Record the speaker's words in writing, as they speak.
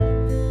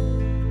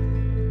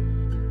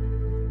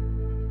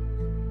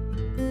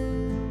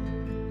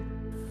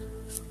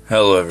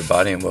Hello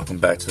everybody and welcome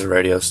back to the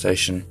radio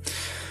station.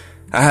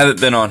 I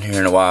haven't been on here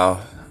in a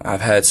while.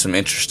 I've had some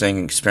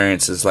interesting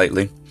experiences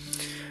lately.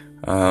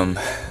 I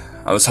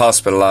was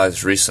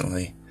hospitalized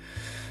recently.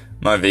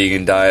 My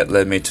vegan diet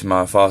led me to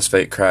my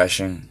phosphate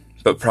crashing,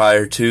 but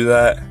prior to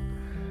that,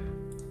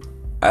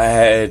 I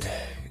had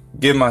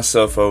given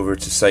myself over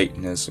to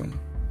Satanism.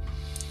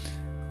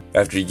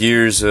 After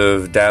years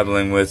of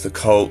dabbling with the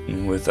cult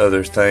and with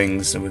other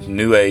things and with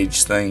New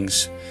Age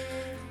things,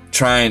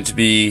 trying to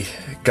be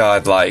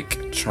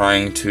godlike,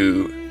 trying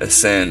to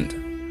ascend,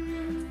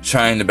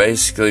 trying to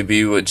basically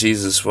be what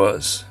Jesus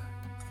was.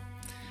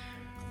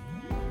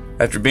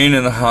 After being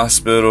in the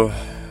hospital,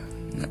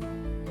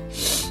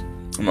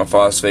 my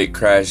phosphate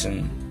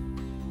crashing,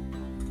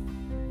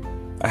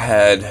 I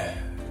had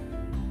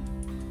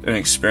an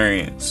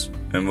experience,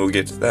 and we'll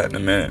get to that in a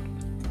minute.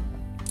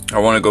 I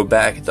want to go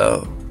back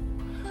though.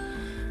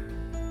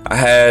 I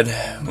had,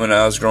 when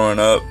I was growing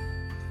up,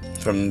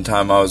 from the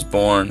time I was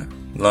born,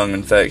 lung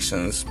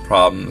infections,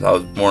 problems. I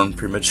was born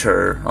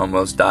premature,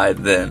 almost died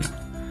then.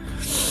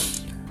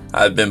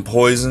 I've been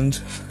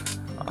poisoned,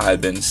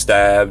 I've been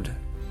stabbed,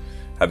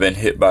 I've been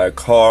hit by a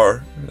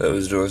car that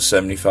was doing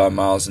 75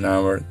 miles an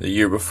hour. The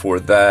year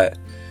before that,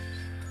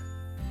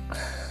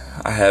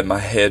 I had my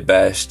head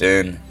bashed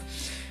in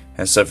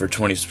and suffered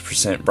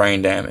 20%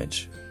 brain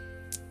damage.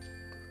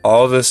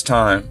 All this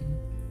time,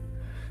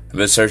 I've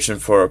been searching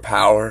for a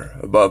power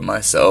above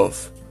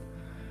myself,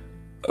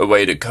 a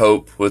way to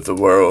cope with the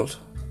world.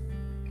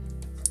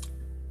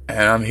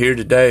 And I'm here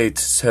today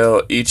to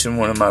tell each and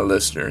one of my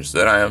listeners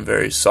that I am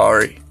very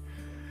sorry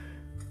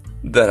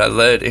that I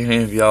led any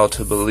of y'all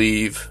to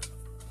believe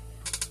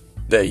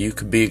that you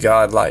could be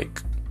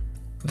godlike.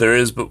 There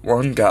is but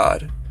one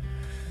God.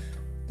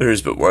 There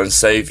is but one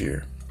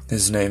Savior.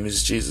 His name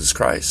is Jesus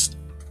Christ.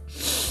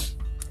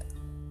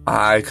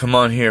 I come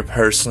on here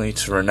personally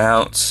to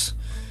renounce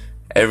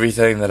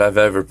everything that I've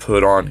ever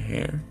put on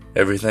here,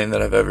 everything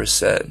that I've ever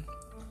said,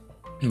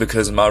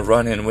 because my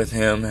run-in with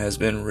Him has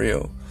been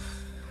real.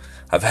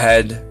 I've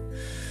had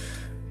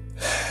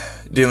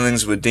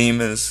dealings with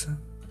demons.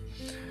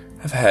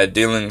 I've had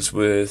dealings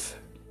with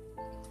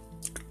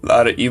a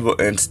lot of evil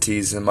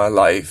entities in my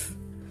life.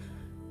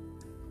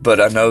 But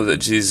I know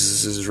that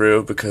Jesus is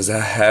real because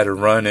I had a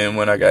run-in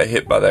when I got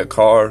hit by that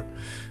car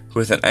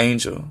with an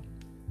angel.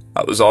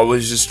 I was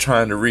always just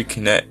trying to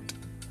reconnect.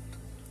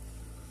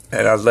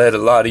 And I led a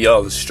lot of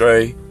y'all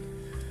astray.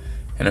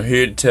 And I'm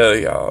here to tell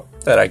y'all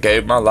that I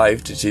gave my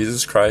life to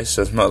Jesus Christ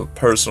as my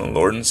personal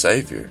Lord and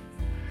Savior.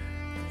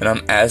 And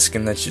I'm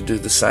asking that you do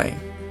the same.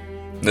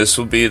 This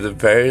will be the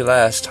very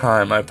last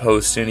time I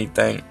post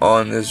anything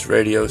on this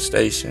radio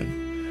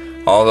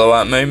station, although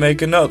I may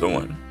make another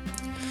one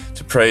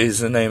to praise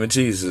the name of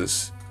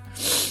Jesus.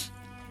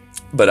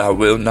 But I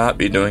will not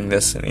be doing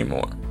this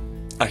anymore.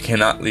 I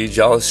cannot lead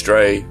y'all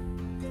astray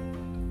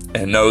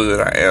and know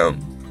that I am.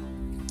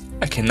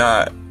 I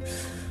cannot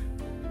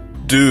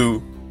do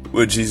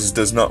what Jesus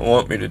does not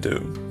want me to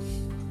do.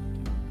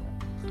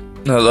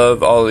 I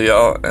love all of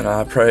y'all, and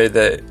I pray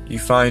that you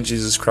find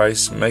Jesus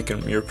Christ and make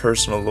Him your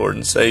personal Lord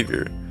and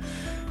Savior,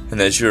 and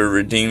that you're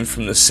redeemed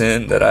from the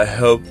sin that I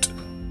helped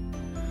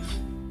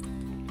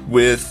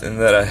with and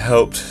that I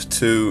helped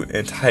to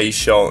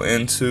entice y'all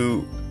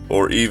into,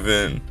 or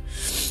even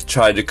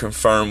try to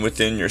confirm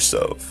within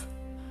yourself.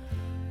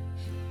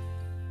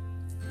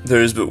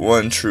 There is but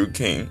one true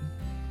King,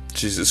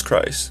 Jesus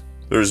Christ.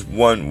 There is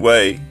one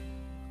way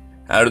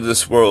out of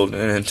this world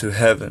and into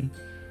heaven,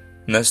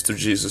 and that's through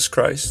Jesus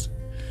Christ.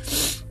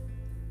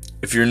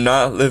 If you're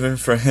not living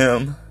for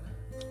Him,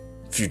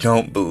 if you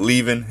don't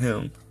believe in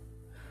Him,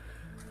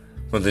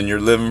 well then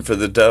you're living for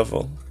the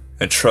devil.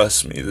 And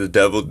trust me, the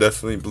devil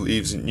definitely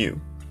believes in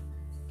you.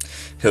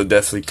 He'll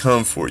definitely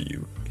come for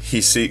you. He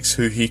seeks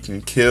who he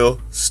can kill,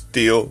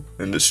 steal,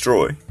 and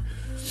destroy.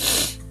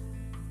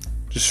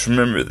 Just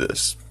remember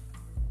this.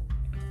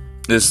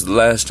 This is the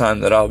last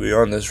time that I'll be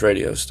on this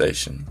radio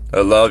station.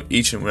 I love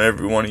each and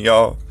every one of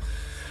y'all.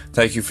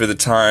 Thank you for the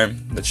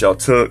time that y'all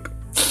took.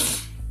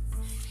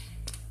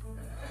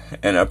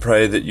 And I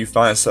pray that you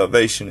find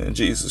salvation in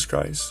Jesus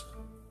Christ.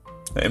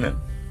 Amen.